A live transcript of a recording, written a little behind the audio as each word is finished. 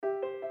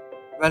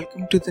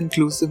Welcome to the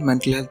Inclusive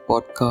Mental Health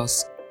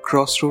Podcast,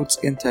 Crossroads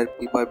in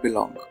Therapy by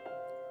Belong.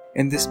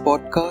 In this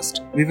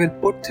podcast, we will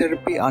put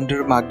therapy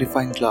under a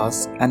magnifying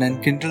glass and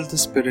enkindle the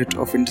spirit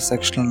of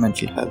intersectional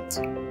mental health.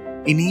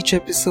 In each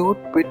episode,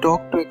 we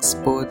talk to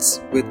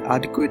experts with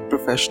adequate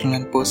professional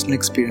and personal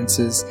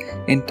experiences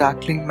in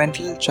tackling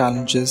mental health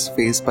challenges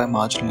faced by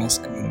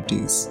marginalized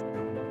communities.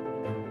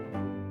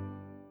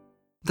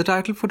 The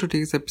title for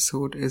today's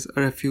episode is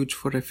A Refuge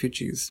for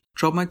Refugees.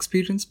 Trauma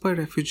experienced by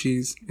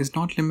refugees is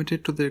not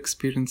limited to their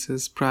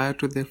experiences prior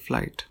to their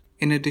flight.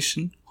 In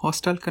addition,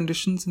 hostile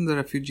conditions in the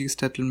refugee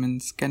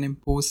settlements can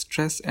impose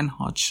stress and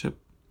hardship.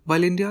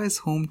 While India is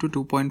home to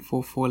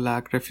 2.44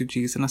 lakh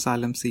refugees and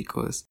asylum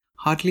seekers,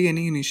 hardly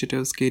any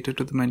initiatives cater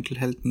to the mental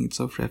health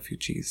needs of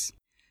refugees.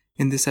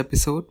 In this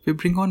episode, we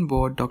bring on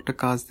board Dr.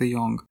 Kaz De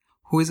Jong,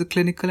 who is a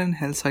clinical and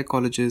health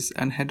psychologist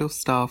and head of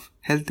staff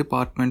health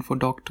department for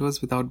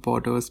Doctors Without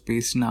Borders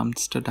based in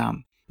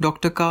Amsterdam.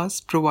 Dr.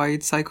 Kaz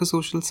provides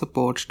psychosocial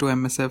support to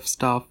MSF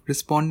staff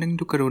responding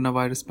to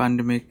coronavirus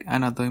pandemic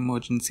and other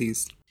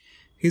emergencies.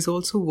 He is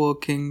also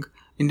working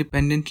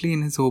independently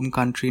in his home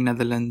country,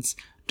 Netherlands,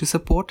 to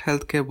support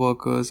healthcare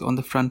workers on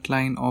the front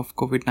line of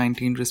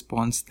COVID-19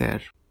 response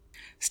there.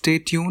 Stay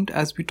tuned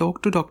as we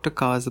talk to Dr.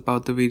 Kaz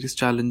about the various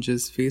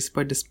challenges faced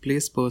by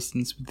displaced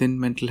persons within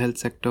mental health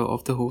sector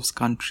of the host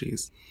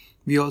countries.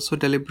 We also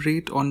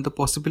deliberate on the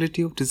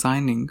possibility of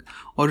designing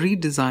or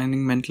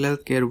redesigning mental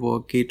health care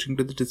work catering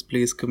to the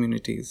displaced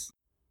communities.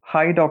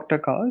 Hi, Dr.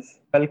 Kaz.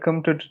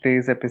 Welcome to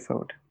today's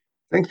episode.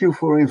 Thank you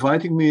for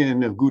inviting me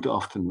and a good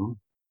afternoon.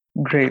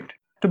 Great.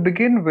 To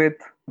begin with,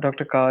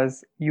 Dr.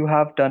 Kaz, you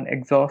have done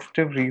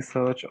exhaustive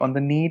research on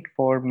the need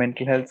for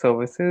mental health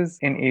services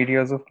in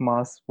areas of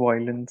mass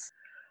violence.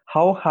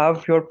 How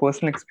have your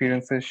personal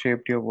experiences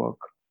shaped your work?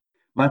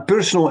 My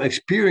personal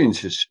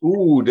experiences.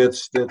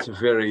 That's a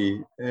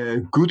very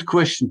good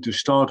question to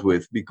start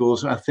with,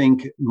 because I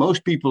think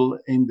most people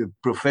in the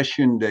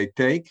profession they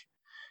take,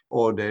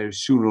 or they're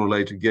sooner or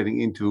later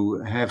getting into,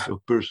 have a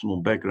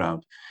personal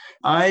background.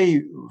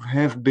 I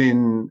have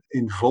been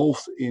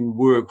involved in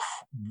work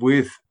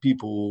with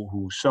people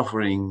who are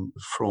suffering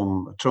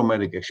from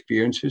traumatic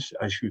experiences,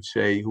 I should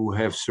say, who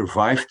have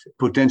survived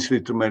potentially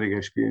traumatic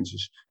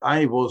experiences.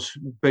 I was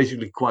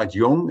basically quite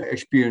young,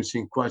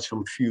 experiencing quite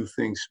some few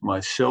things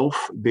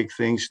myself, big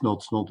things,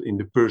 not in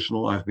the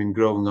personal. I've been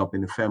growing up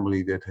in a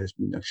family that has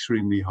been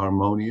extremely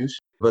harmonious.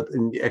 But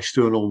in the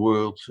external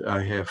world,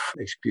 I have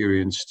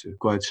experienced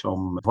quite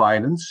some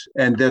violence.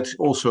 And that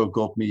also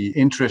got me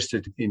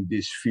interested in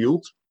this field.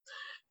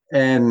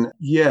 And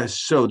yes,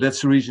 so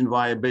that's the reason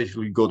why I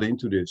basically got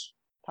into this.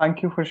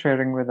 Thank you for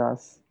sharing with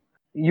us.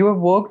 You have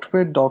worked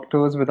with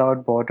Doctors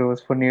Without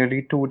Borders for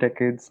nearly 2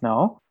 decades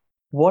now.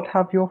 What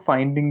have your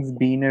findings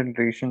been in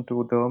relation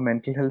to the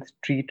mental health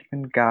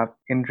treatment gap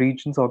in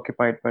regions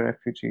occupied by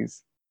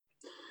refugees?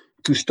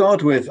 To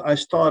start with, I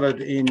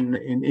started in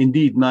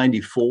indeed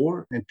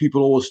 94, and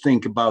people always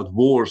think about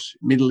wars,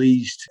 Middle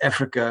East,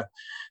 Africa,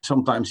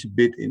 sometimes a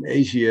bit in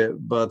Asia,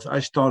 but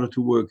I started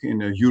to work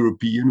in a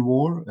European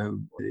war.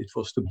 It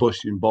was the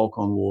Bosnian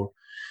Balkan War.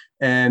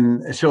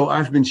 And so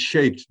I've been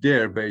shaped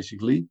there,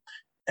 basically.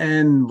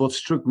 And what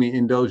struck me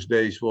in those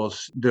days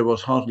was there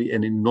was hardly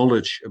any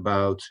knowledge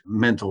about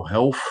mental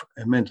health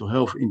and mental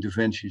health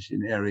interventions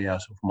in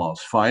areas of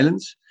mass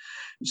violence.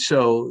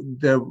 So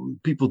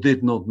people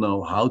did not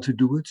know how to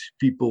do it.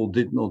 People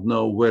did not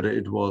know whether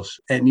it was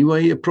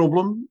anyway a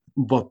problem,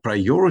 what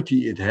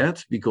priority it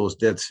had, because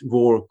that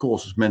war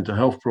causes mental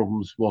health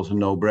problems was a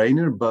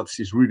no-brainer, but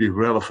is really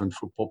relevant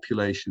for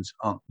populations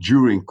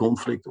during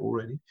conflict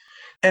already.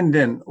 And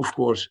then, of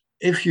course,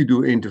 if you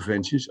do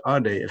interventions,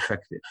 are they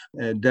effective?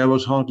 There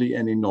was hardly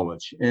any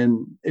knowledge.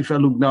 And if I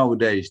look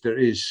nowadays, there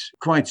is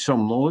quite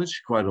some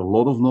knowledge, quite a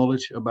lot of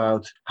knowledge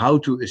about how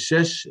to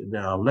assess.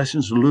 There are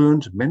lessons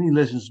learned, many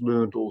lessons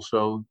learned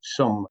also,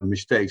 some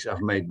mistakes I've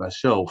made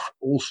myself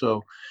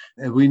also.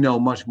 And we know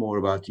much more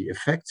about the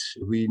effects.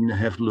 We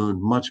have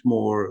learned much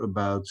more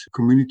about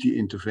community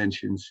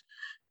interventions.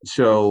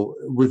 So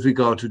with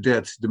regard to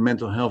that, the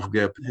mental health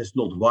gap has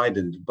not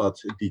widened, but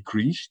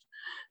decreased.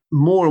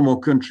 More and more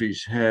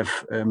countries have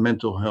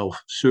mental health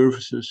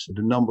services.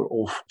 The number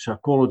of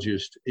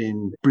psychologists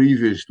in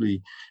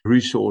previously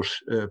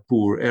resource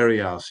poor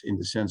areas, in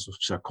the sense of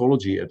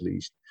psychology at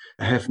least,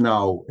 have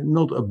now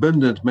not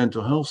abundant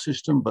mental health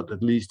system, but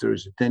at least there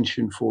is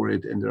attention for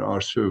it and there are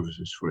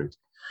services for it.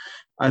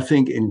 I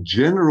think in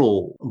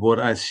general, what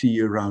I see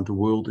around the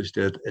world is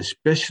that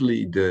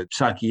especially the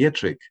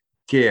psychiatric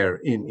care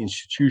in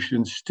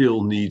institutions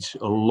still needs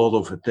a lot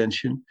of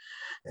attention.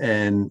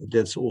 And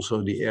that's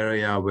also the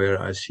area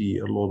where I see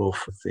a lot of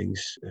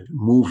things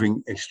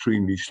moving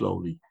extremely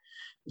slowly.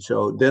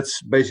 So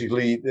that's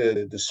basically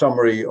the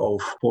summary of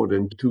more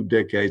than 2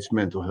 decades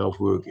mental health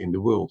work in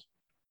the world.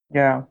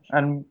 Yeah,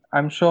 and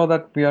I'm sure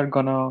that we are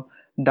gonna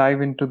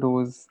dive into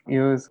those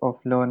years of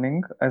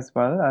learning as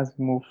well as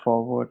we move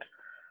forward.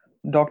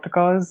 Dr.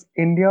 Kaz,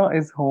 India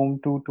is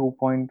home to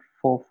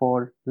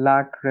 2.44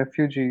 lakh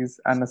refugees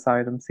and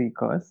asylum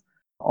seekers.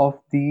 of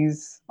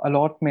these,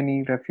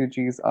 many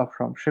refugees are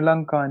from Sri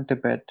Lanka and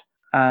Tibet.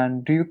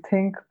 And do you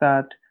think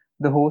that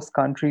the host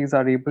countries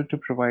are able to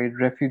provide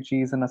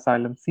refugees and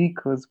asylum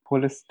seekers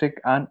holistic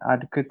and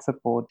adequate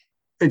support?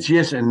 It's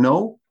yes and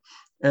no.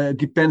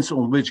 Depends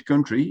on which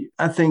country.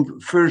 I think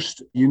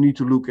first you need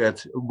to look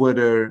at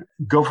whether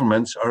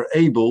governments are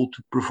able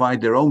to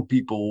provide their own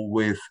people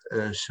with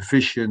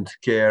sufficient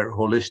care,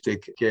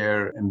 holistic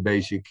care, and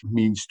basic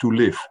means to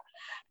live.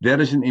 That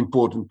is an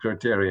important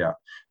criteria,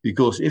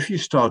 because if you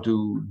start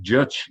to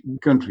judge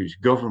countries,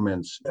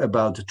 governments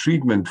about the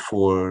treatment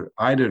for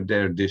either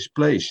their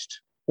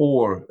displaced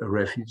or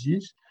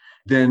refugees,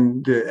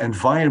 then the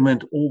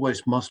environment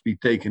always must be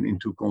taken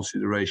into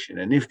consideration.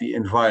 And if the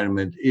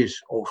environment is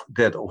of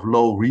that of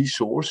low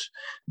resource,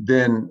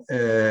 then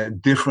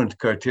different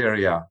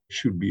criteria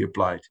should be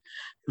applied.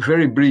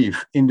 Very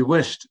brief, in the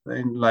West,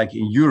 and like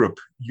in Europe,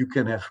 you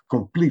can have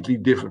completely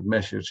different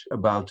measures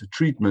about the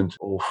treatment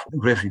of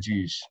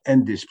refugees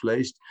and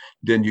displaced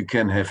than you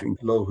can have in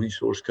low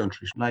resource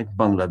countries like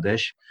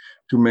Bangladesh,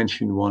 to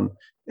mention one,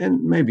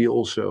 and maybe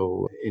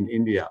also in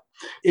India.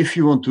 If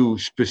you want to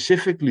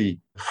specifically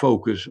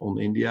focus on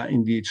India,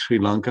 indeed Sri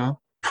Lanka,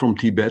 from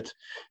Tibet,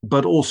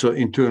 but also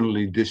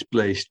internally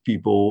displaced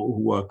people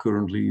who are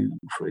currently,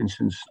 for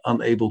instance,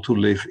 unable to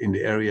live in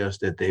the areas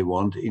that they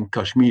want in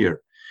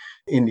Kashmir.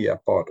 India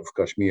part of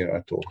Kashmir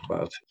I talk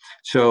about.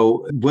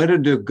 So whether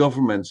the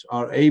governments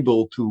are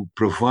able to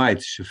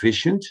provide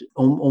sufficient,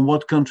 on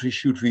what country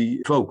should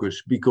we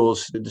focus?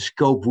 Because the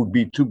scope would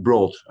be too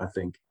broad, I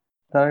think.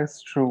 That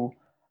is true.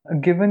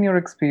 Given your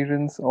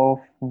experience of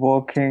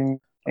working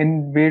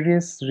in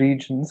various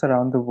regions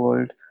around the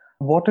world,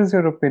 what is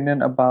your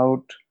opinion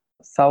about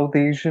South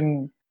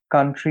Asian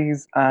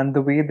countries and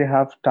the way they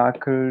have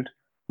tackled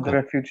the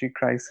refugee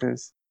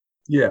crisis?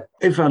 Yeah,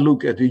 if I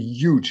look at the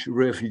huge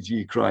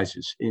refugee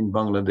crisis in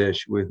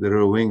Bangladesh with the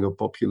Rohingya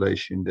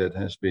population that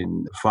has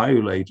been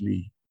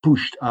violently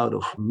pushed out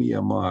of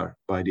Myanmar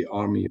by the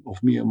army of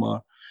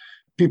Myanmar,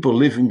 people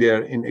living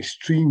there in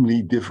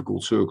extremely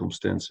difficult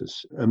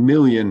circumstances, a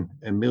million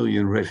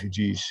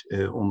refugees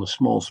on a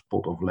small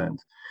spot of land.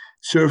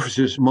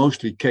 Services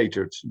mostly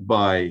catered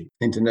by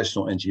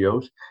international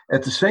NGOs.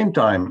 At the same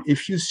time,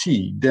 if you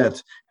see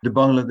that the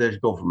Bangladesh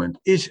government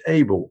is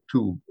able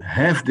to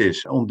have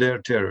this on their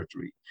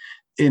territory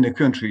in a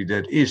country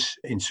that is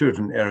in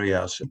certain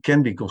areas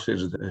can be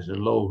considered as a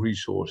low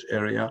resource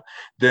area,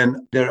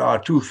 then there are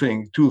two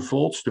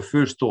thoughts. The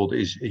first thought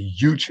is a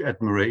huge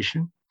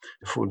admiration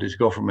for this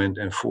government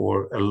and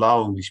for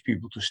allowing these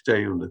people to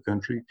stay in the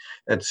country.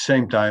 At the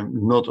same time,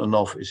 not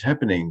enough is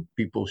happening.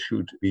 People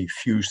should be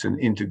fused and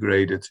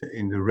integrated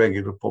in the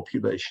regular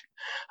population.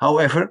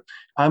 However,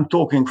 I'm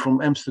talking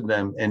from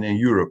Amsterdam and in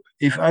Europe.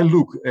 If I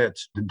look at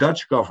the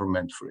Dutch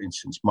government, for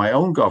instance, my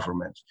own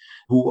government,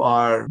 who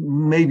are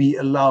maybe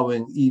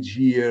allowing each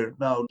year,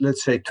 now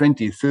let's say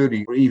 20,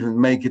 30, or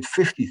even make it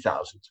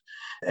 50,000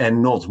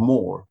 and not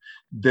more,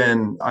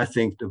 then I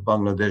think the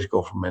Bangladesh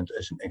government,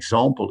 as an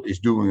example, is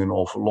doing an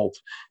awful lot.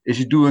 Is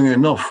it doing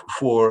enough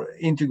for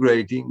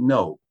integrating?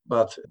 No.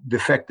 But the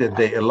fact that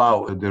they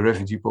allow the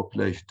refugee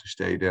population to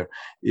stay there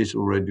is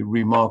already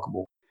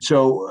remarkable.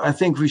 So I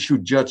think we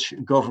should judge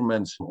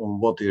governments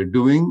on what they're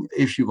doing.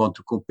 If you want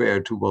to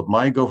compare to what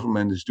my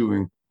government is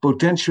doing,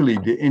 potentially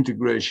the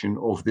integration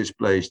of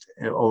displaced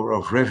or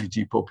of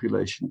refugee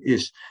population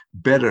is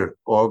better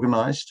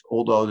organized,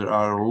 although there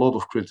are a lot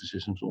of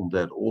criticisms on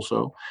that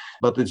also.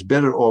 But it's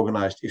better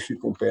organized if you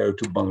compare it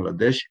to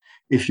Bangladesh.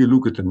 If you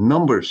look at the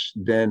numbers,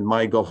 then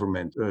my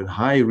government, a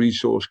high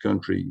resource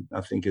country,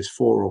 I think it's 4th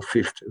or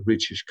 5th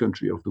richest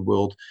country of the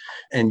world,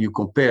 and you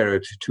compare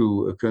it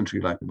to a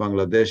country like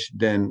Bangladesh,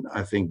 then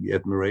I think the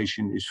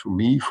admiration is for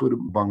me for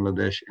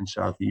Bangladesh and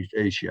Southeast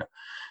Asia,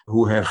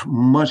 who have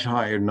much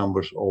higher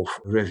numbers of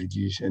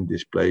refugees and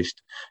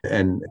displaced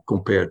and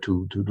compared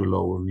to the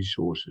lower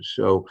resources.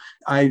 So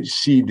I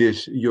see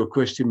this, your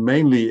question,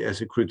 mainly as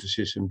a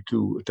criticism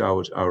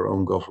towards our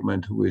own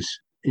government, who is,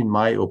 in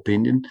my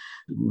opinion,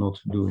 not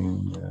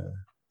doing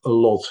a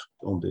lot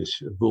on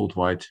this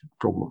worldwide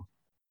problem.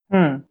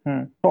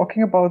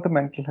 Talking about the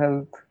mental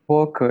health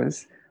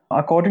workers,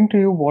 according to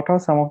you, what are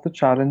some of the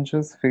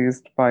challenges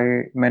faced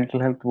by mental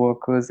health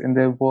workers in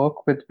their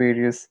work with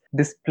various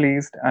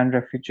displaced and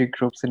refugee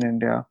groups in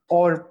India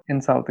or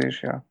in South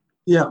Asia?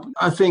 Yeah,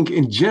 I think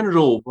in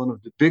general, one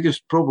of the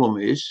biggest problem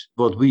is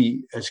what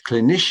we as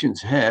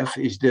clinicians have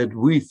is that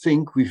we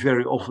think we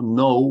very often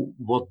know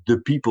what the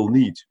people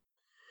need.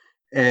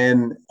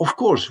 And of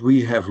course,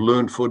 we have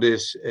learned for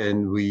this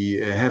and we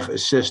have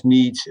assessed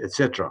needs,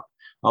 etc.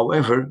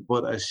 However,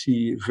 what I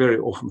see very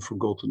often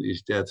forgotten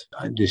is that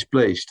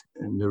displaced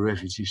and the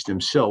refugees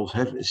themselves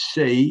have a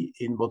say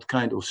in what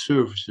kind of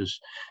services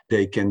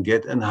they can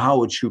get and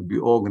how it should be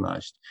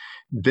organized.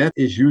 That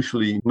is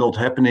usually not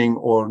happening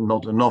or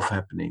not enough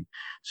happening.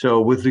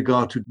 So with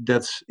regard to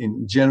that's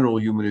in general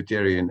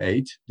humanitarian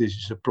aid, this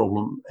is a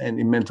problem. And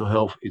in mental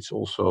health, it's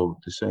also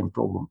the same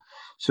problem.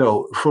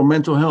 So for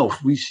mental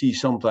health, we see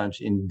sometimes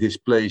in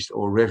displaced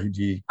or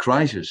refugee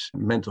crisis,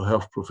 mental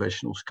health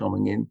professionals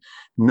coming in,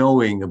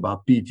 knowing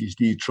about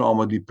PTSD,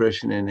 trauma,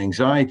 depression, and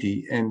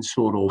anxiety, and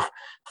sort of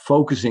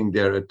focusing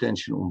their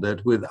attention on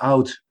that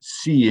without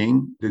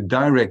seeing the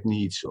direct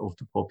needs of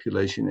the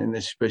population and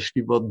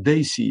especially what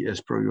they see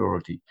as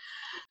priority.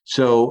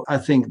 So I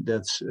think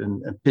that's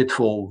a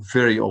pitfall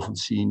very often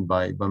seen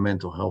by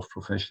mental health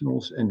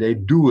professionals, and they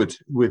do it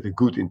with a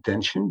good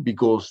intention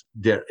because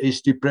there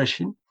is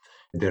depression,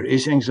 there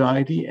is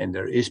anxiety, and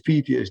there is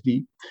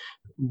PTSD.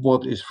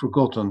 What is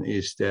forgotten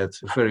is that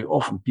very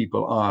often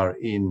people are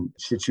in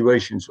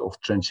situations of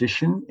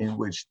transition in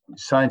which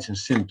signs and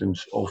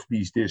symptoms of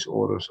these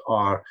disorders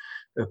are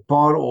a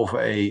part of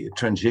a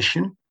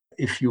transition.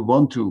 If you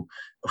want to,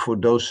 for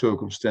those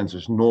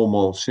circumstances,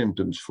 normal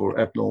symptoms for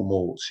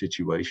abnormal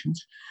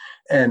situations.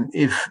 And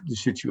if the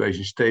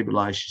situation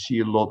stabilizes, you see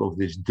a lot of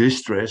this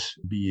distress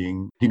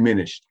being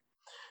diminished.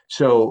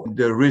 So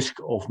the risk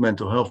of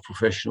mental health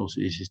professionals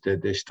is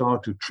that they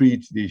start to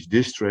treat this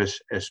distress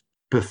as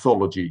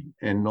pathology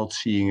and not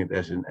seeing it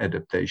as an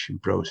adaptation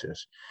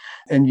process.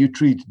 And you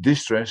treat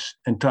distress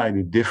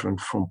entirely different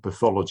from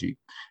pathology.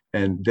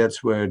 And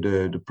that's where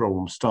the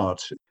problem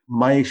starts.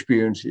 My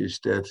experience is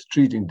that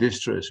treating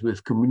distress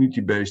with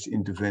community-based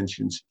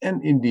interventions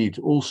and indeed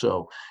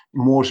also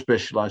more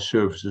specialized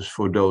services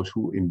for those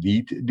who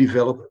indeed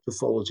develop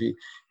pathology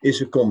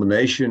is a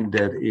combination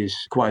that is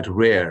quite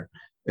rare.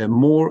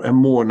 More and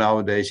more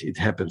nowadays it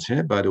happens,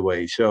 by the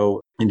way. So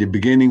in the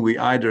beginning, we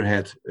either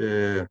had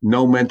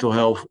no mental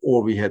health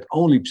or we had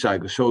only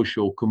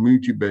psychosocial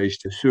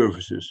community-based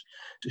services,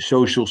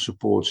 social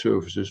support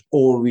services,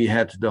 or we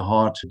had the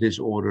heart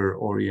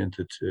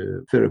disorder-oriented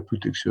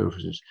therapeutic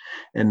services.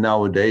 And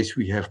nowadays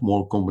we have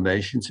more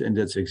combinations, and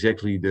that's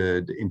exactly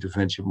the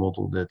intervention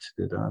model that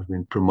I've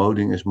been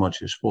promoting as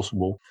much as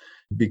possible.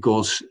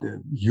 Because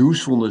the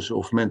usefulness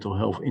of mental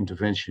health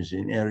interventions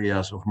in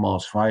areas of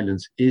mass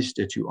violence is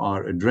that you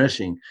are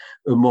addressing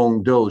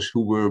among those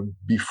who were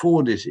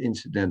before this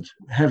incident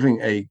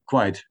having a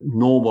quite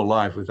normal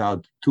life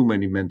without too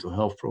many mental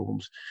health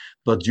problems,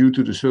 but due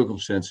to the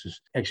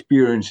circumstances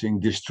experiencing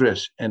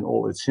distress and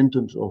all its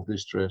symptoms of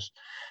distress,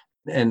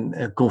 and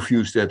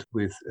confuse that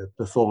with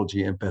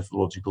pathology and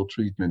pathological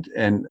treatment.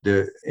 And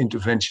the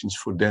interventions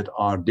for that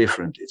are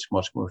different. It's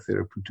much more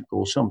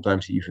therapeutical,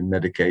 sometimes even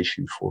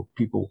medication for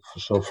people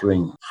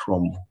suffering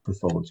from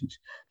pathologies.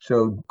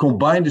 So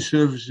combine the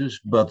services,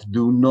 but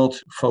do not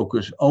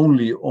focus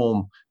only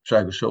on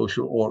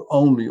psychosocial or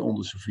only on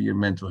the severe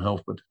mental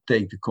health, but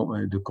take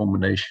the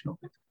combination of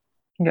it.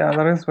 Yeah,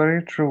 that is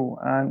very true.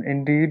 And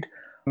indeed,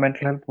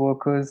 mental health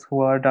workers who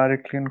are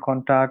directly in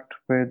contact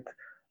with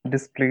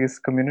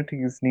displaced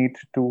communities need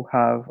to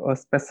have a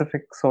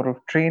specific sort of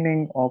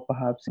training or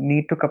perhaps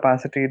need to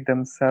capacitate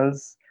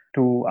themselves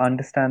to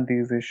understand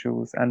these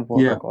issues and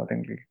work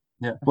accordingly.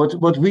 Yeah.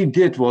 What we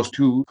did was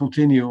to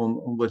continue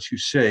on what you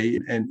say.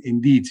 And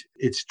indeed,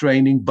 it's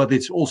training, but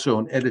it's also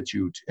an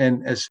attitude.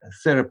 And as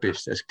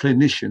therapists, as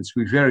clinicians,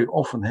 we very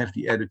often have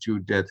the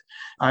attitude that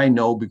I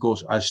know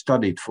because I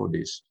studied for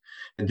this.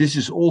 And this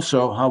is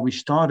also how we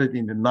started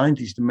in the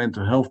 90s, the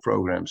mental health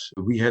programs.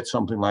 We had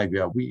something like,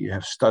 we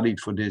have studied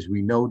for this,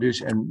 we know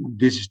this, and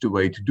this is the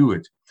way to do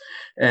it.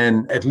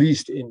 And at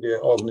least in the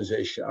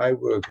organization I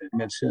work at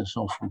Médecins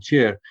Sans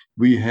Frontières,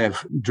 we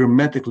have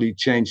dramatically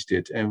changed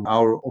it. And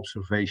our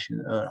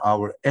observation,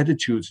 our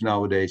attitudes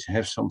nowadays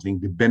have something,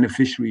 the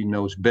beneficiary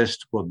knows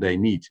best what they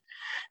need.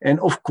 And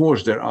of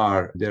course, there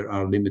are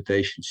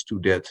limitations to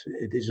that.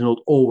 It is not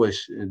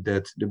always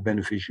that the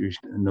beneficiary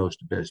knows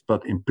the best,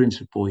 but in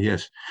principle,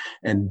 yes.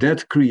 And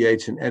that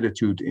creates an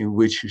attitude in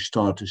which you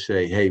start to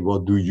say, hey,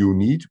 what do you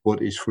need?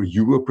 What is for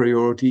you a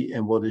priority?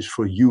 And what is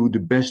for you the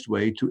best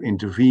way to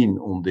intervene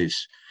on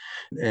this?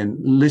 And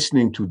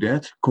listening to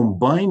that,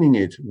 combining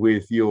it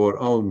with your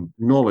own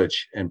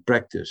knowledge and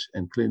practice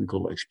and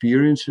clinical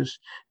experiences,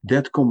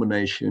 that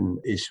combination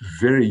is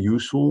very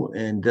useful.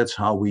 And that's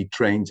how we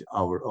trained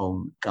our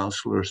own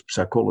counselors,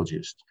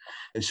 psychologists.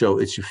 And so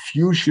it's a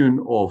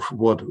fusion of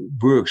what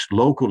works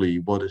locally,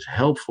 what is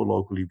helpful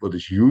locally, what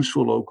is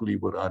useful locally,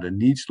 what are the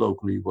needs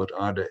locally, what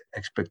are the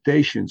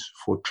expectations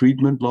for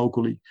treatment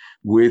locally,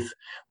 with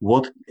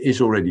what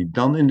is already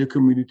done in the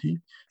community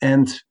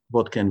and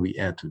what can we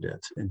add to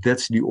that? And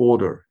that's the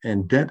order.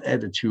 And that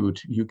attitude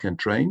you can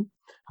train.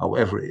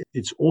 However,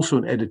 it's also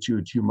an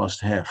attitude you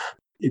must have.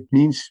 It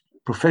means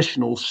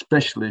professionals,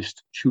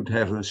 specialists should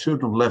have a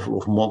certain level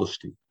of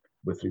modesty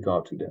with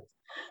regard to that.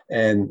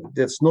 And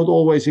that's not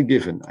always a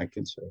given, I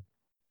can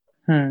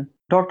say.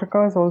 Dr.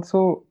 Kars,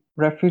 also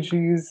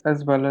refugees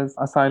as well as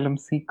asylum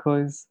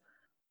seekers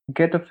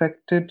get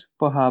affected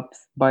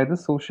perhaps by the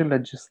social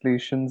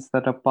legislations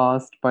that are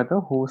passed by the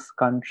host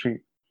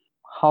country.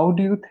 How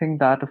do you think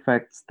that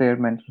affects their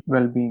mental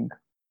well-being?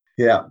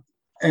 Yeah.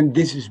 And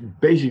this is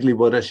basically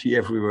what I see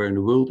everywhere in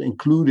the world,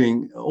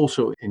 including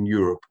also in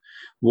Europe.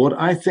 What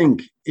I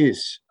think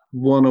is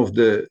one of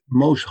the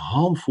most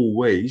harmful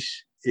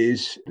ways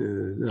is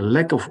the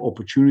lack of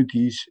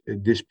opportunities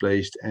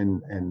displaced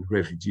and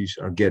refugees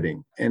are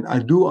getting. And I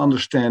do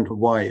understand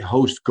why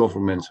host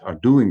governments are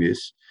doing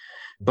this,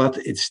 but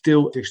it's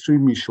still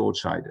extremely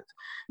short-sighted.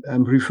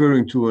 I'm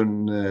referring to a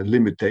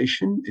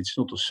limitation. It's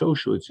not a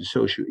social, it's a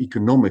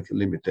socio-economic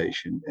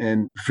limitation.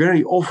 And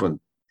very often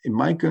in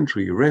my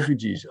country,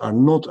 refugees are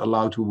not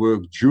allowed to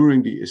work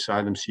during the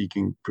asylum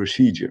seeking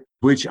procedure,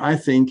 which I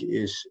think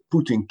is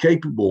putting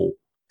capable,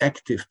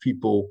 active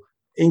people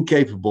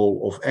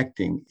incapable of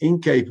acting,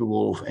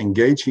 incapable of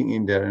engaging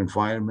in their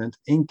environment,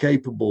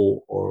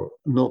 incapable or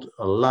not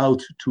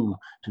allowed to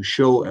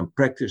show and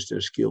practice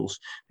their skills.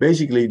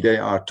 Basically, they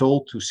are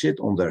told to sit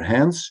on their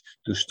hands,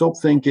 to stop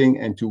thinking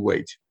and to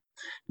wait.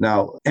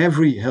 Now,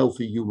 every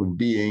healthy human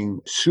being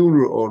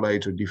sooner or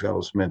later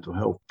develops mental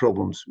health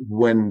problems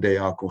when they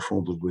are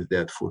confronted with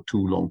that for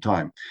too long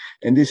time.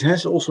 And this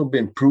has also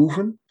been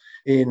proven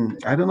in,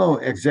 I don't know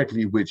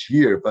exactly which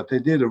year, but they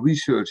did a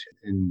research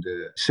in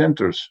the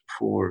centers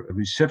for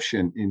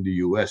reception in the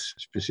US,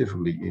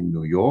 specifically in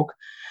New York,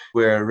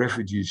 where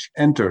refugees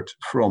entered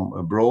from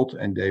abroad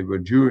and they were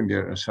during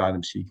their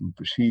asylum seeking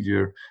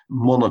procedure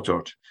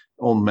monitored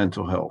on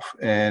mental health.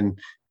 And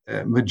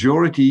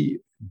majority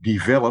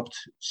developed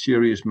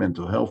serious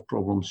mental health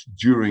problems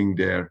during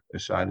their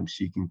asylum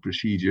seeking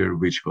procedure,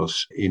 which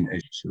was in a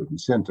certain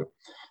center.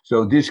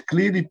 So this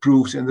clearly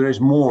proves, and there is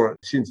more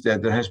since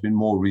that, there has been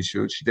more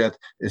research, that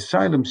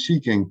asylum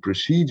seeking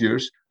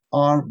procedures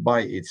are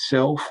by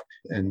itself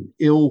an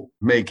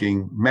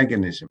ill-making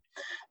mechanism.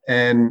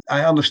 And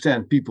I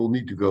understand people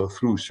need to go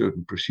through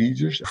certain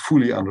procedures. I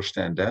fully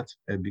understand that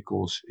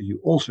because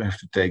you also have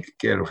to take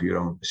care of your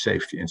own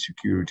safety and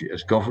security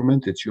as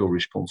government. It's your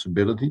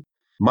responsibility.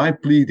 My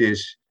plea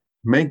is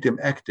make them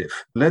active.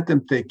 Let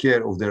them take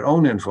care of their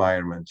own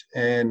environment.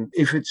 And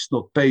if it's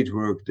not paid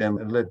work,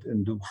 then let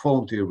them do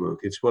volunteer work.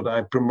 It's what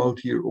I promote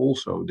here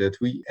also, that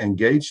we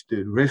engage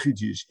the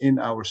refugees in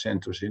our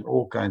centers in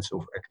all kinds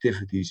of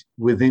activities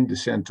within the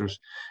centers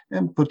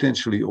and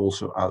potentially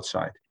also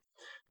outside.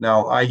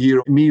 Now, I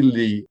hear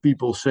immediately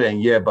people saying,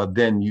 yeah, but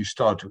then you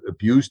start to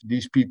abuse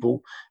these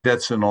people.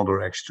 That's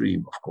another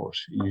extreme, of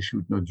course. You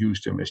should not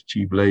use them as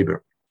cheap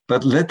labor.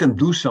 But let them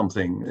do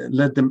something.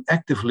 Let them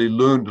actively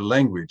learn the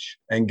language.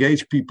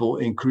 Engage people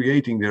in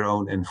creating their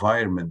own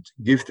environment.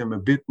 Give them a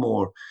bit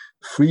more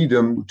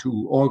freedom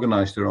to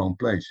organize their own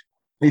place.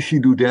 If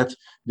you do that,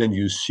 then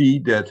you see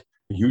that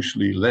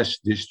usually less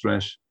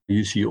distress.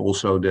 You see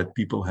also that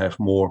people have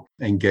more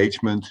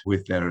engagement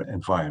with their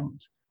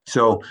environment.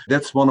 So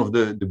that's one of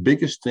the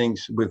biggest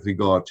things with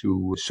regard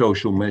to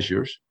social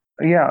measures.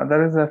 Yeah,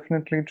 that is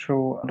definitely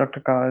true, Dr.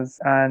 Kaz.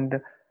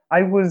 And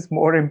I was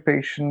more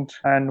impatient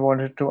and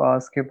wanted to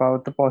ask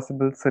about the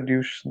possible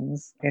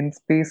solutions in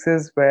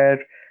spaces where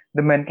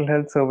the mental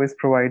health service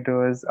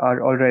providers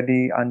are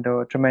already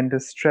under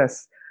tremendous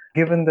stress,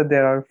 given that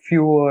there are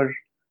fewer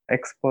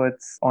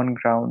experts on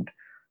ground.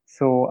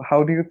 So,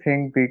 how do you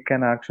think we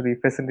can actually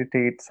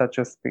facilitate such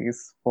a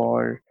space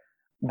for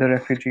the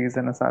refugees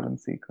and asylum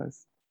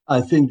seekers? I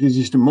think this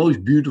is the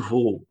most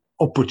beautiful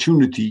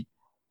opportunity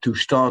to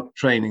start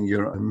training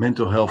your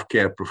mental health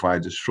care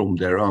providers from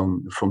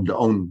the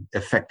own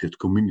affected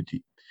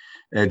community.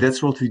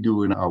 That's what we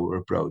do in our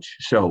approach.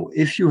 So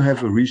if you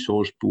have a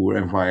resource poor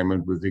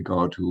environment with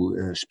regard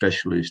to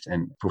specialists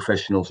and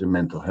professionals in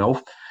mental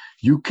health,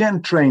 you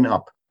can train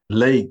up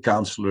lay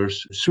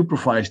counselors,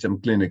 supervise them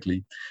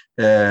clinically.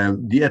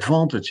 The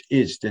advantage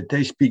is that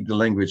they speak the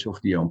language of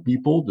their own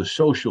people, the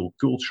social,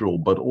 cultural,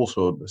 but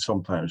also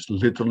sometimes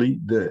literally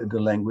the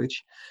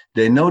language.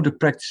 They know the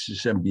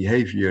practices and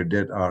behavior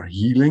that are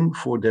healing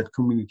for that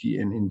community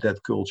and in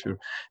that culture.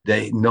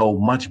 They know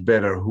much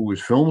better who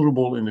is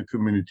vulnerable in the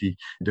community.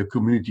 The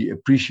community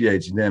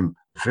appreciates them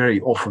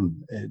very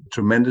often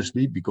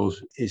tremendously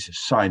because it's a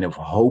sign of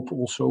hope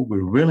also.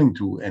 We're willing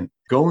to and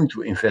going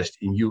to invest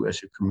in you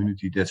as a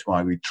community. That's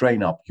why we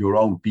train up your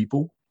own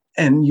people.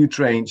 And you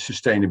train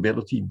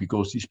sustainability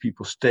because these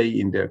people stay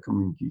in their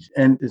communities.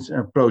 And it's an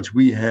approach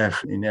we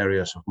have in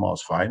areas of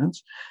mass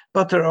violence.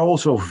 But there are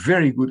also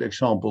very good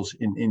examples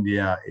in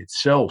India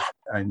itself.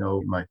 I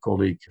know my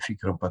colleague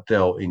Vikram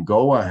Patel in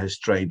Goa has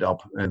trained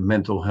up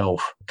mental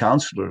health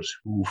counselors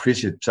who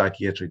visit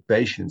psychiatric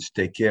patients,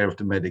 take care of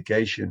the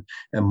medication,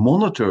 and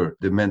monitor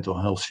the mental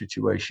health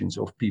situations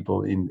of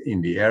people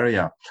in the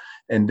area.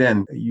 And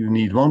then you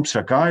need one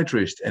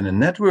psychiatrist and a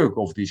network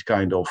of these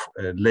kind of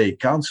lay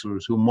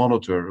counselors who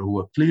monitor,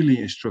 who are clearly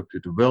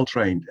instructed, well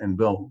trained and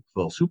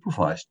well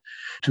supervised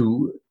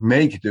to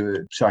make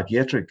the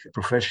psychiatric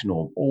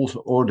professional also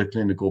or the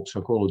clinical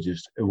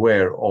psychologist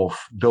aware of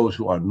those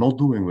who are not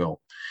doing well.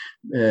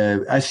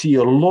 I see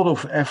a lot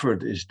of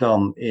effort is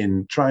done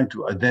in trying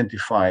to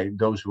identify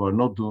those who are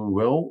not doing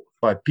well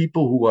by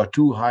people who are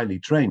too highly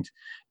trained.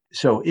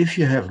 So if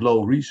you have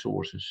low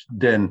resources,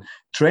 then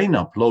train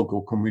up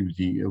local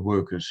community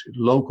workers,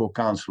 local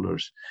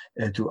counselors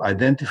to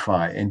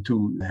identify and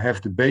to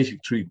have the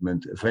basic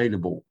treatment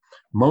available.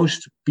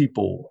 Most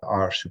people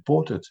are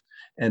supported,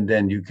 and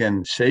then you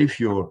can save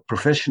your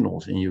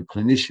professionals and your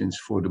clinicians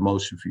for the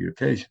most severe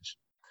cases.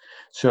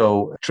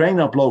 So train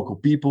up local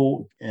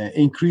people,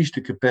 increase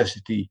the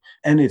capacity,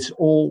 and it's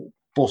all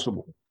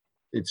possible.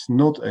 It's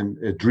not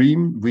a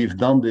dream. We've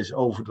done this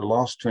over the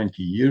last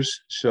 20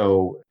 years.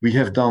 So we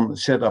have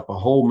set up a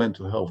whole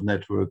mental health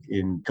network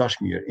in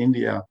Kashmir,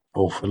 India,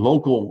 of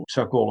local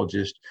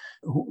psychologists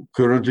who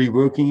currently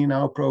working in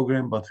our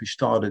program. But we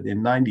started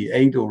in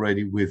 98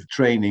 already with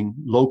training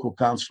local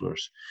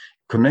counselors,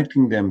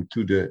 connecting them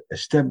to the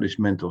established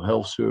mental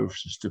health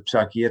services, the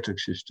psychiatric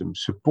system,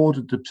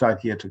 supported the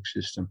psychiatric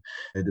system,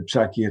 the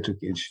psychiatric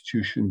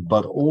institution,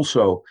 but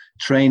also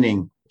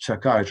training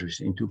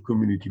psychiatrists into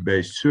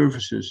community-based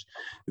services,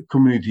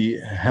 community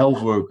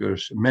health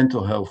workers,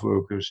 mental health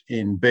workers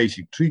in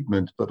basic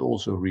treatment, but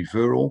also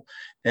referral.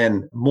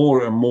 And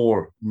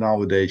more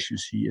nowadays, you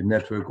see a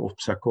network of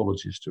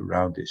psychologists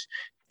around this.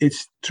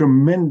 It's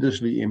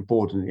tremendously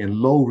important in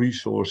low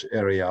resource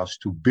areas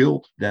to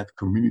build that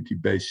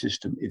community-based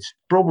system. It's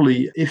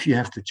probably, if you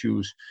have to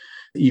choose,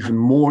 even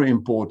more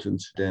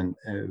important than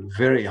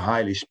very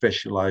highly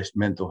specialized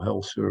mental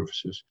health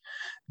services.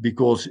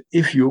 Because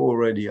if you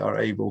already are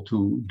able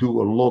to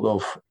do a lot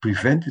of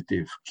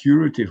preventative,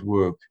 curative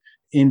work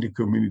in the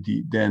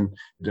community, then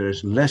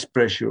there's less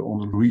pressure on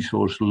the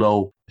resource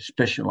low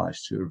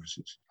specialized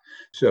services.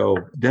 So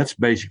that's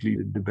basically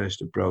the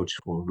best approach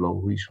for low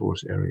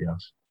resource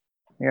areas.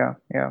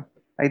 Yeah.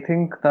 I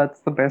think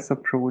that's the best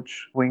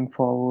approach going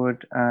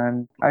forward.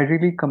 And I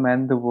really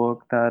commend the work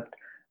that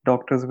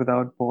Doctors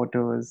Without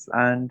Borders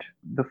and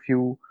the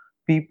few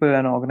people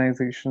and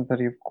organizations that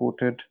you've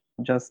quoted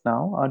just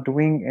now are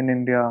doing in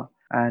India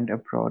and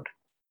abroad.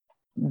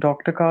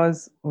 Dr.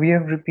 Kaz, we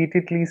have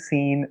repeatedly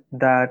seen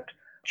that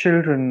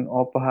children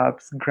or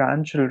perhaps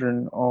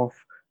grandchildren of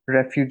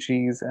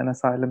refugees and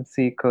asylum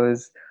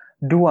seekers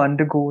do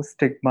undergo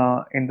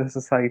stigma in the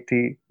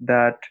society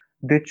that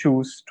they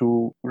choose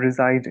to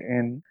reside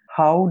in.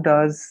 How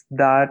does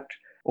that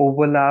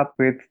overlap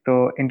with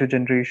the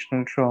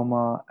intergenerational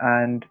trauma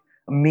and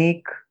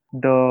make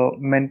the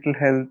mental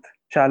health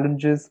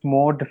challenges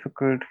more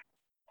difficult?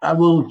 I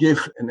will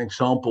give an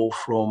example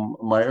from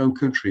my own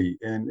country,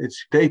 and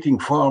it's dating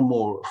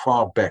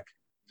far back.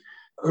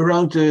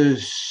 Around the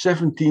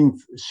 17th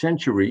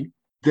century,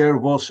 there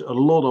was a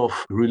lot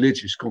of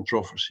religious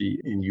controversy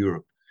in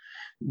Europe.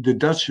 The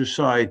Dutch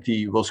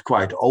society was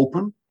quite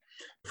open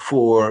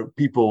for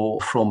people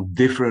from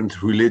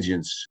different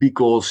religions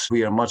because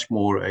we are much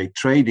more a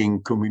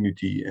trading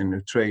community and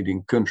a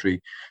trading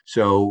country.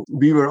 So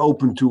we were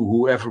open to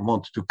whoever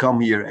wanted to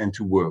come here and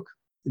to work.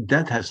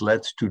 That has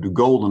led to the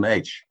golden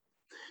age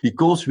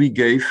because we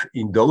gave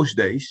in those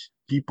days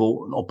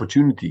people an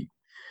opportunity.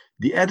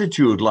 The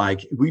attitude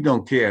like, we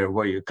don't care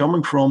where you're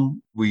coming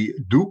from, we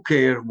do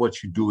care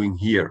what you're doing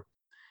here.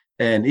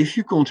 And if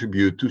you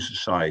contribute to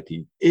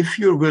society, if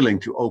you're willing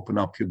to open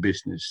up your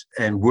business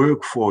and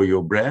work for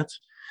your bread,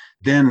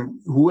 then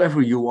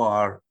whoever you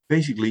are,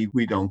 basically,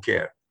 we don't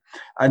care.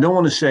 I don't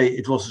want to say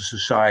it was a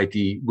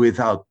society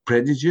without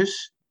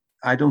prejudice.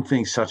 I don't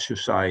think such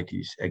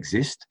societies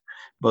exist.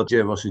 But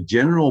there was a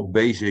general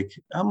basic,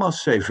 I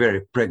must say,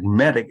 very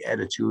pragmatic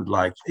attitude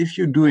like, if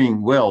you're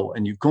doing well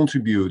and you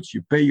contribute,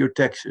 you pay your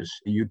taxes,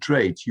 you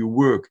trade, you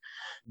work,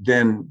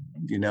 then,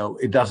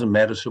 it doesn't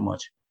matter so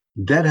much.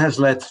 That has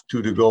led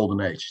to the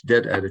golden age,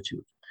 that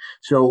attitude.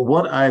 So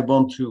what I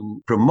want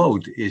to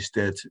promote is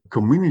that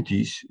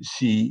communities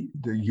see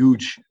the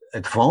huge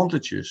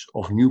advantages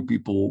of new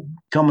people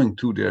coming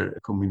to their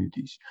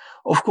communities.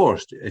 Of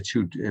course, it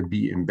should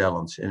be in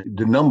balance and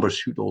the numbers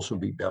should also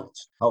be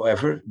balanced.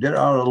 However, there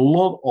are a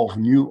lot of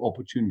new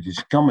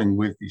opportunities coming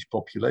with these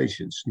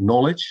populations,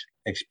 knowledge,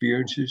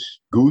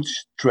 experiences,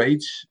 goods,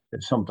 trades,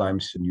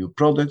 sometimes new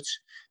products.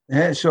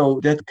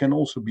 So that can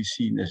also be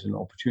seen as an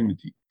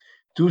opportunity.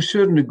 To a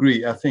certain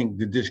degree, I think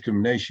the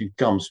discrimination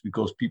comes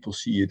because people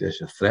see it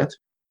as a threat.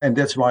 And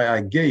that's why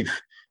I gave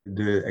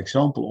the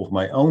example of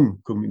my own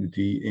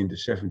community in the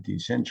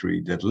 17th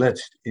century that led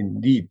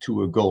indeed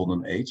to a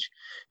golden age,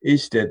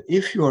 is that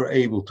if you are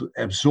able to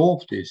absorb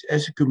this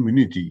as a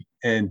community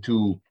and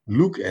to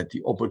look at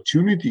the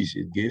opportunities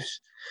it gives,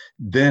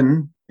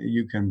 then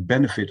you can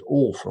benefit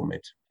all from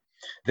it.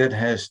 That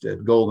has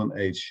that golden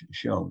age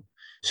shown.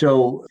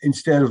 So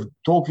instead of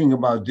talking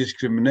about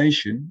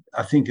discrimination,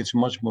 I think it's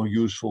much more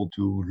useful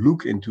to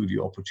look into the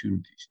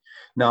opportunities.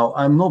 Now,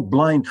 I'm not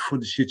blind for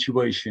the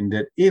situation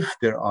that if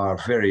there are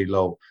very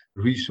low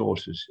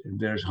resources and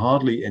there's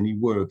hardly any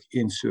work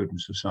in certain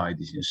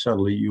societies, and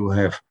suddenly you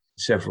have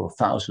several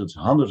thousands,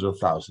 hundreds of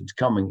thousands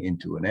coming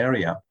into an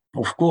area,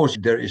 of course,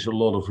 there is a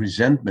lot of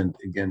resentment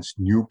against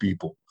new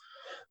people.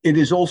 It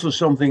is also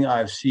something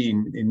I've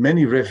seen in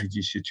many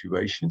refugee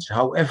situations.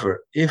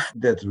 However, if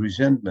that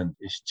resentment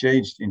is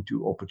changed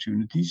into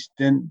opportunities,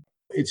 then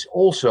It's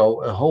also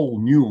a whole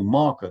new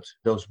market.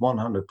 Those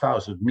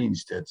 100,000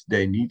 means that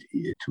they need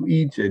to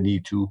eat, they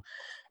need to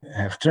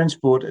have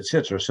transport,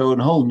 etc. So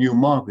a whole new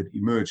market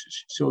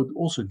emerges. So it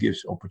also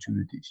gives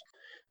opportunities.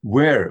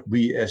 Where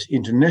we as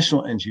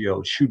international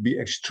NGOs should be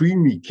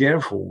extremely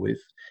careful with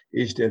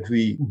is that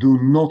we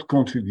do not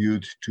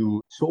contribute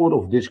to sort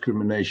of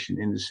discrimination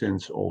in the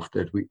sense of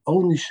that we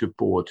only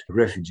support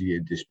refugee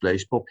and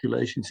displaced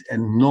populations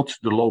and not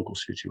the local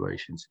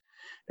situations.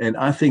 And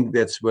I think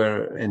that's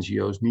where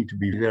NGOs need to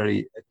be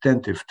very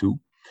attentive to,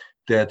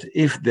 that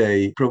if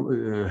they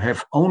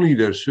have only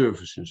their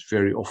services,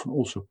 very often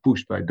also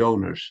pushed by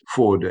donors,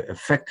 for the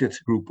affected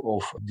group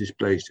of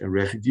displaced and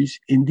refugees,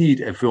 indeed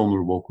a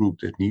vulnerable group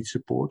that needs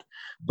support,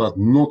 but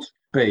not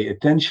pay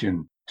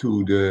attention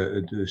to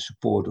the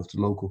support of the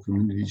local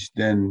communities,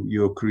 then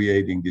you're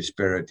creating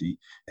disparity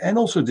and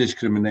also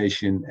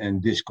discrimination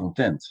and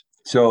discontent.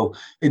 So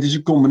it is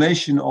a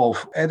combination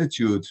of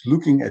attitudes,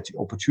 looking at the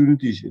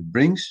opportunities it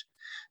brings.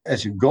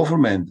 As a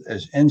government,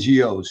 as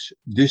NGOs,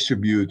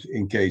 distribute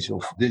in case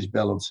of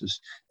disbalances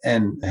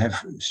and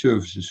have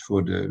services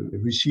for the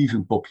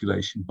receiving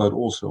population, but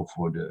also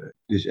for the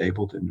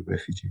disabled and the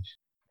refugees.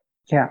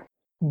 Yeah,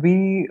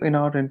 we in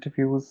our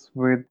interviews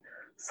with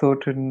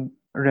certain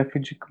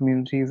refugee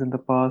communities in the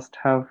past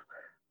have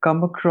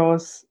come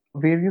across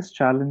various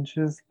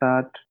challenges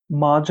that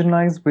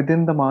marginalized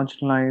within the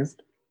marginalized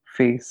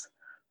face.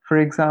 For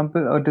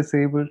example, a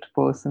disabled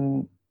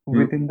person Mm.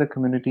 within the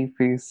community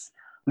face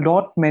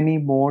lot many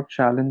more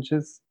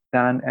challenges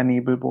than an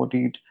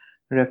able-bodied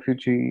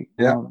refugee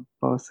Yeah.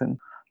 person.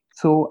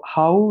 So,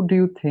 how do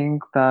you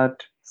think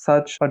that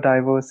such a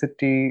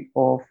diversity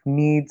of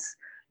needs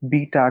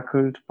be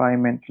tackled by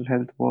mental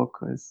health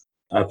workers?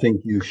 I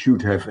think you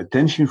should have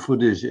attention for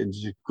this.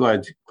 It's a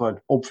quite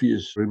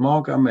obvious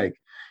remark I make.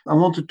 I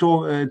want to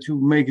talk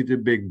to make it a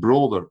bit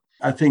broader.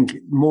 I think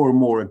more and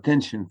more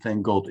attention,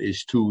 thank God,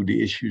 is to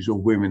the issues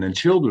of women and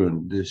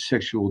children, the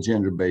sexual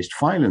gender-based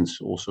violence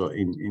also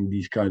in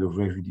these kind of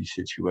refugee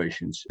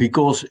situations.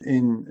 Because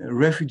in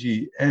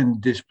refugee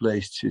and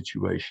displaced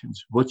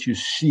situations, what you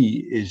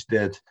see is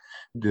that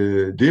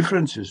the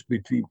differences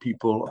between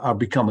people are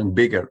becoming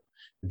bigger,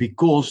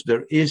 because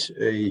there is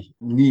a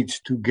need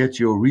to get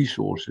your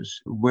resources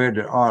where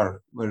there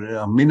are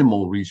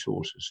minimal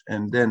resources,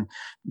 and then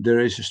there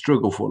is a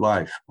struggle for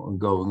life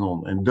going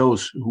on. And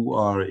those who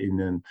are in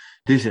a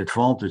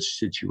disadvantaged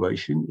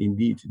situation,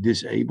 indeed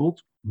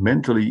disabled,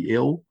 mentally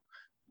ill,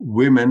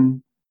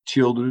 women,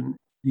 children,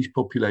 these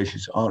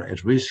populations are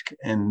at risk,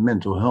 and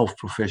mental health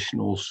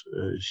professionals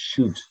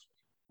should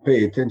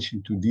pay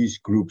attention to these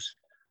groups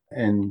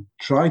and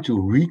try to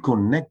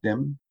reconnect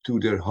them to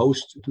their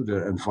host, to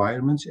their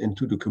environments, and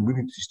to the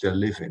communities they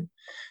live in.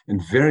 And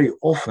very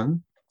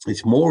often,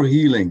 it's more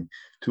healing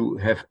to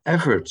have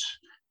efforts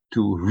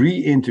to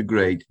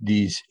reintegrate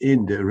these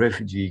in the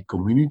refugee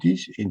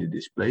communities, in the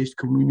displaced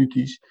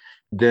communities,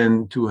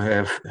 than to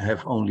have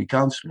only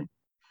counseling.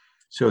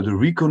 So the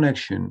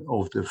reconnection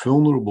of the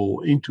vulnerable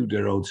into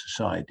their own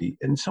society,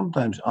 and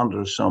sometimes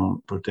under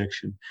some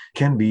protection,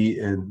 can be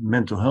a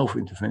mental health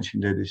intervention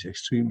that is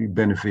extremely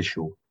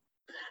beneficial.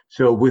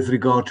 So with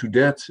regard to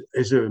that,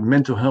 as a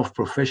mental health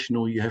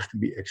professional, you have to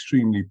be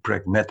extremely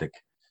pragmatic.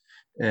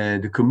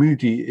 The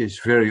community is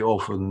very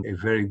often a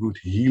very good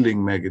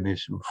healing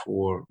mechanism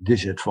for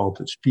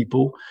disadvantaged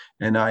people.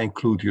 And I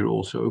include here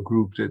also a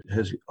group that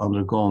has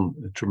undergone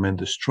a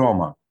tremendous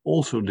trauma.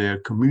 Also, their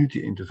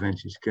community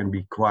interventions can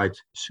be quite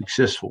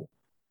successful.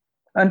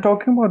 And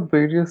talking about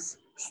various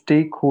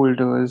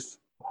stakeholders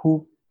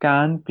who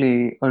can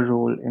play a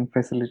role in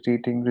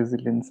facilitating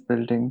resilience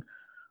building,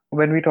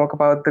 when we talk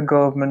about the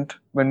government,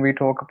 when we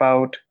talk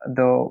about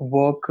the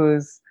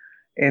workers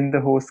in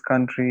the host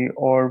country,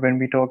 or when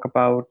we talk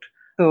about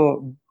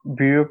the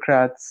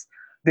bureaucrats,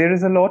 there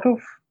is a lot of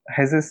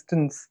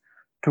resistance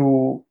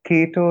to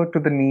cater to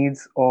the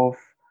needs of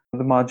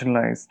the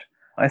marginalized,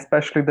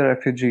 especially the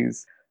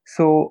refugees.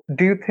 So,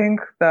 do you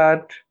think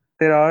that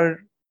there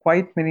are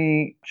quite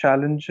many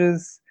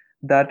challenges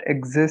that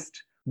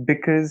exist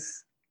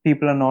because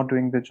people are not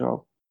doing the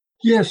job?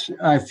 Yes,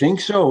 I think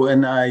so.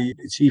 And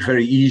it's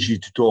very easy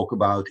to talk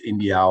about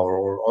India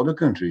or other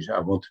countries.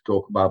 I want to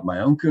talk about my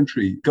own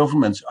country.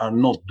 Governments are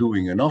not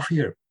doing enough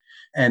here.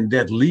 And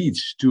that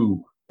leads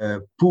to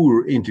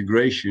poor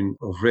integration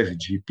of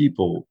refugee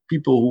people,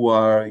 people who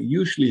are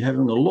usually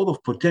having a lot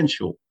of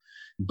potential,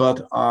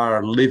 but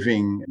are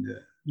living in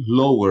the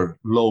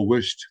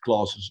lowest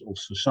classes of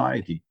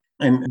society.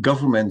 And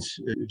governments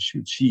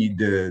should see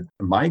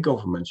my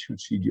government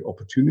should see the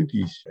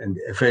opportunities and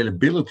the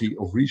availability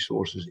of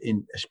resources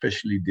in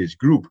especially this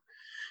group,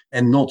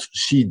 and not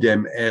see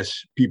them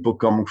as people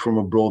coming from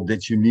abroad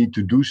that you need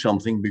to do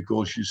something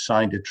because you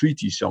signed a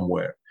treaty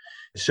somewhere.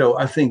 So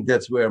I think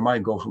that's where my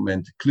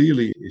government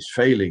clearly is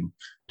failing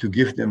to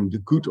give them the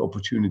good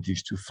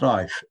opportunities to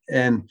thrive.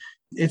 And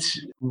it's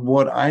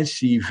what I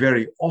see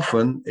very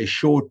often, a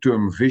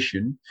short-term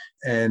vision,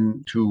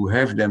 and to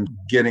have them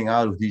getting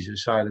out of these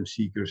asylum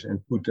seekers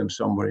and put them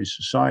somewhere in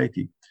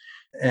society.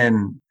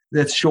 And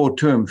That's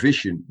short-term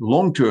vision.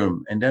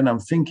 Long-term, and then I'm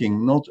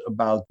thinking not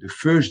about the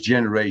first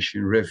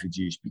generation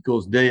refugees,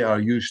 because they are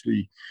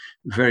usually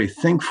very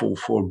thankful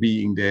for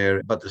being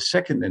there. But the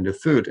second and the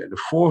third and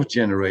the fourth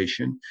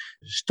generation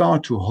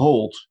start to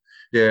hold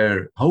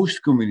their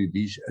host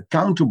communities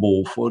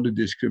accountable for the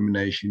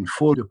discrimination,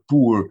 for the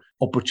poor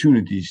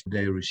opportunities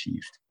they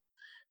received.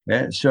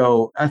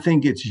 So I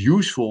think it's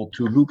useful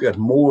to look at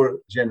more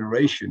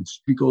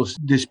generations, because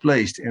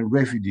displaced and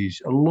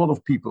refugees, a lot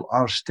of people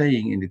are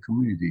staying in the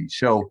community.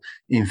 So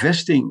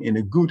investing in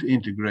a good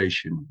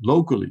integration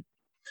locally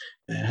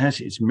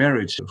has its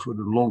merits for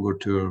the longer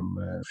term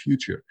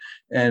future.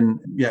 And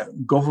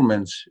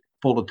governments,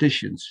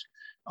 politicians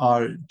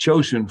are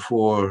chosen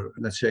for,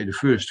 let's say, the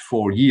first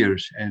 4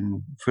 years,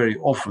 and very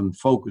often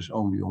focus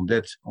only on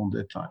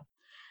that time.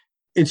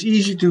 It's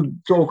easy to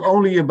talk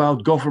only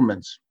about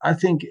governments. I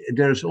think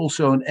there's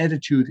also an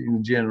attitude in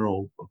the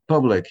general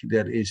public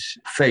that is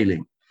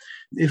failing.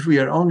 If we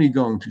are only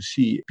going to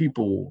see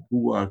people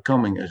who are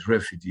coming as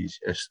refugees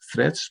as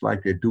threats,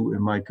 like they do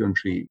in my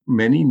country,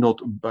 many, not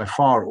by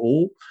far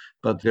all,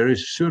 but there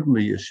is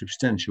certainly a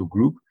substantial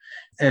group,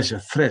 as a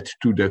threat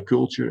to their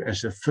culture,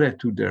 as a threat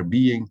to their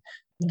being,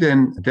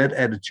 then that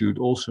attitude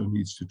also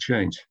needs to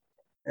change.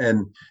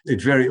 And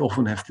it very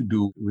often has to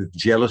do with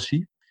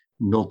jealousy.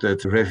 Not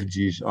that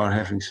refugees are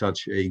having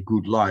such a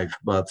good life,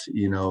 but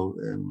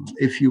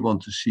if you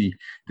want to see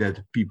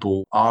that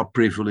people are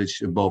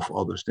privileged above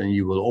others, then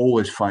you will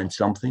always find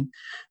something.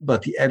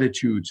 But the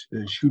attitude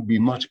should be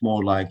much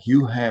more like,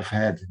 you have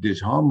had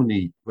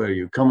disharmony where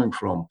you're coming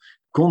from,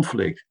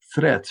 conflict,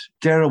 threat,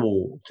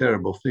 terrible,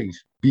 terrible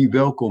things. Be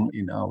welcome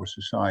in our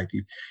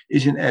society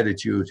is an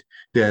attitude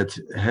that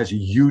has a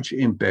huge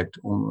impact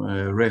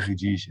on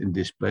refugees and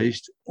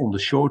displaced on the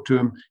short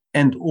term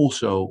and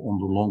also on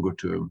the longer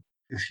term.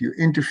 If you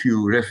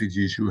interview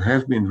refugees who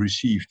have been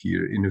received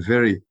here in a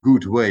very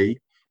good way,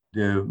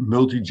 the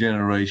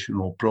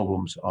multi-generational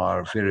problems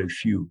are very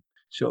few.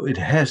 So it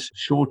has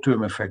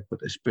short-term effect, but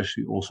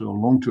especially also a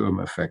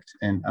long-term effect.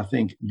 And I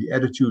think the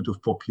attitude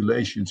of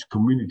populations,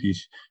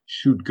 communities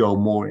should go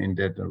more in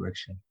that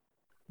direction.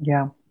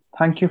 Yeah,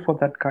 thank you for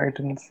that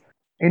guidance.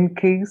 In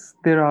case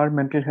there are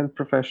mental health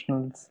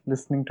professionals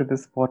listening to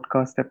this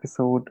podcast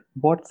episode,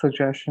 what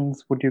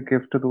suggestions would you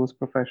give to those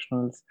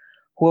professionals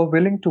who are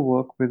willing to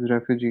work with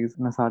refugees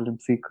and asylum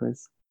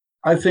seekers?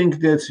 I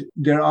think that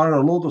there are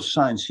a lot of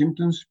signs,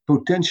 symptoms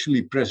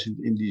potentially present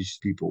in these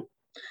people.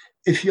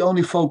 If you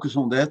only focus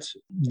on that,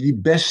 the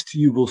best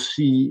you will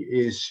see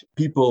is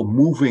people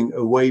moving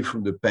away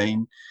from the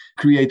pain,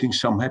 creating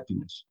some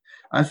happiness.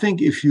 I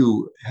think if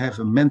you have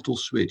a mental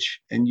switch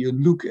and you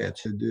look at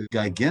the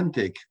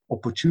gigantic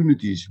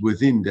opportunities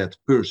within that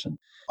person,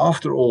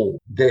 after all,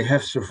 they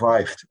have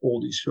survived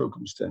all these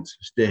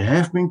circumstances. They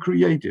have been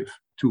creative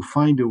to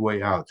find a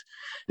way out.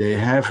 They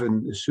have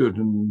a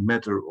certain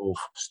matter of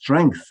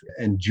strength,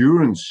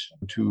 endurance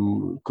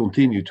to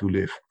continue to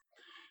live.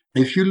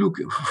 If you look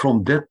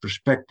from that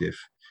perspective,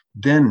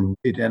 then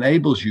it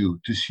enables you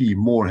to see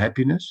more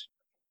happiness,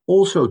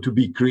 also to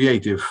be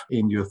creative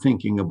in your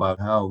thinking about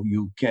how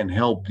you can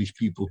help these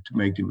people to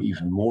make them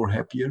even more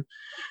happier.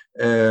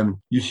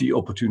 You see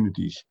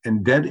opportunities.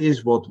 And that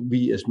is what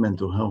we as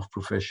mental health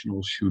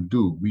professionals should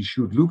do. We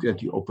should look at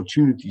the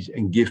opportunities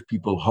and give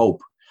people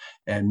hope,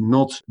 and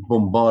not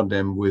bombard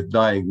them with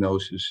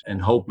diagnosis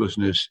and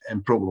hopelessness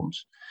and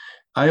problems.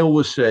 I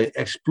always say,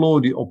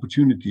 explore the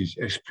opportunities,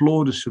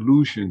 explore the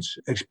solutions,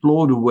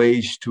 explore the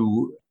ways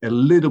to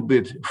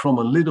from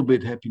a little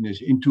bit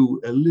happiness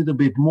into a little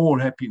bit more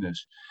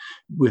happiness.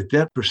 With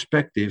that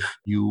perspective,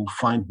 you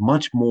find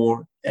much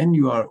more, and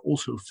you are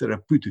also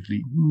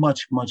therapeutically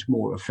much, much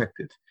more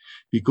affected,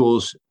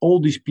 because all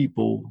these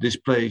people,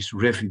 displaced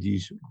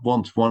refugees,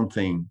 want one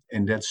thing,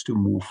 and that's to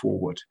move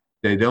forward.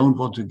 They don't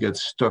want to get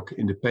stuck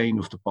in the pain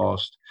of the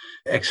past,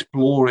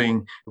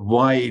 exploring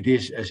why it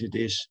is as it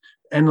is,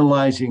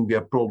 analyzing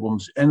their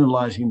problems,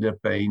 analyzing their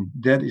pain.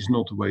 That is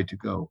not the way to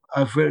go.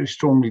 I very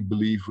strongly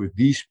believe with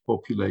these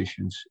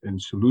populations, a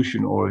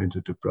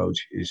solution-oriented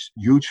approach is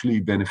hugely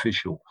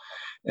beneficial.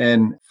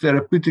 And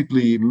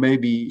therapeutically,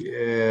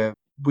 maybe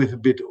with a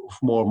bit of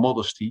more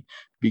modesty,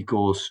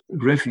 because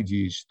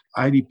refugees,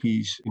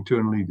 IDPs,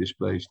 internally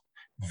displaced,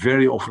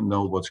 very often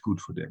know what's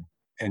good for them.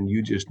 And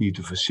you just need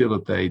to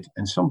facilitate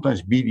and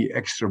sometimes be the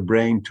extra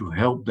brain to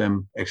help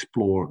them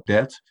explore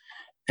that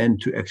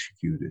and to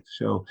execute it.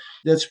 So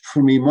that's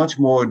for me much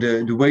more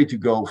the way to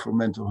go for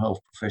mental health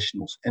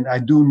professionals. And I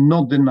do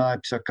not deny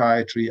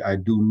psychiatry. I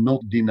do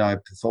not deny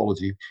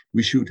pathology.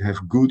 We should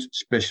have good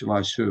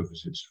specialized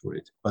services for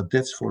it. But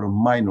that's for a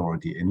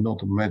minority and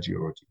not a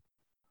majority.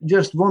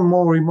 Just one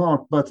more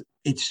remark, but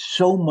it's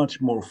so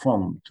much more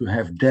fun to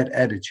have that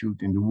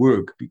attitude in the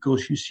work,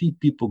 because you see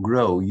people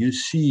grow. You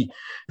see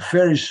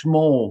very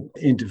small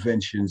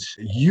interventions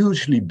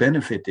hugely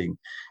benefiting.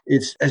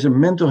 It's, as a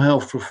mental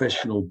health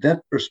professional,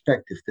 that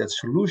perspective, that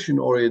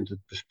solution-oriented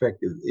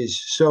perspective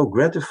is so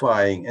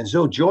gratifying and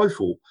so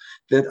joyful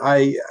that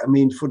I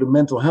mean, for the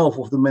mental health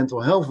of the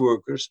mental health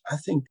workers, I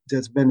think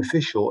that's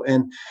beneficial.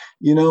 And,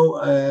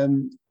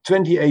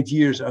 28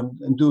 years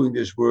I'm doing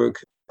this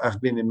work.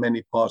 I've been in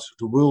many parts of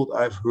the world.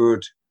 I've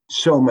heard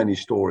so many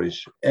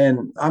stories,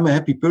 and I'm a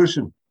happy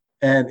person.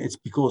 And it's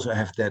because I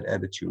have that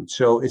attitude.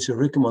 So it's a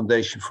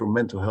recommendation for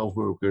mental health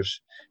workers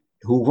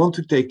who want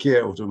to take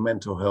care of their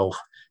mental health.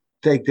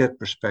 Take that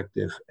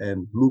perspective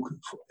and look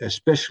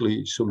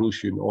especially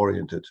solution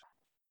oriented.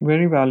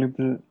 Very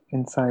valuable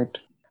insight.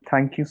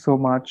 Thank you so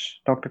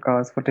much, Dr.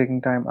 Kaz, for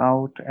taking time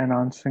out and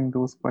answering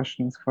those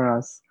questions for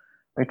us.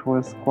 It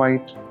was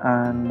quite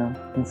an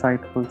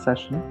insightful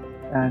session,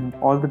 and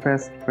all the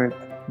best with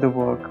the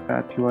work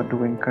that you are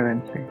doing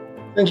currently.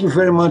 Thank you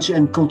very much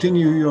and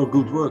continue your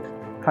good work.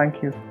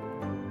 Thank you.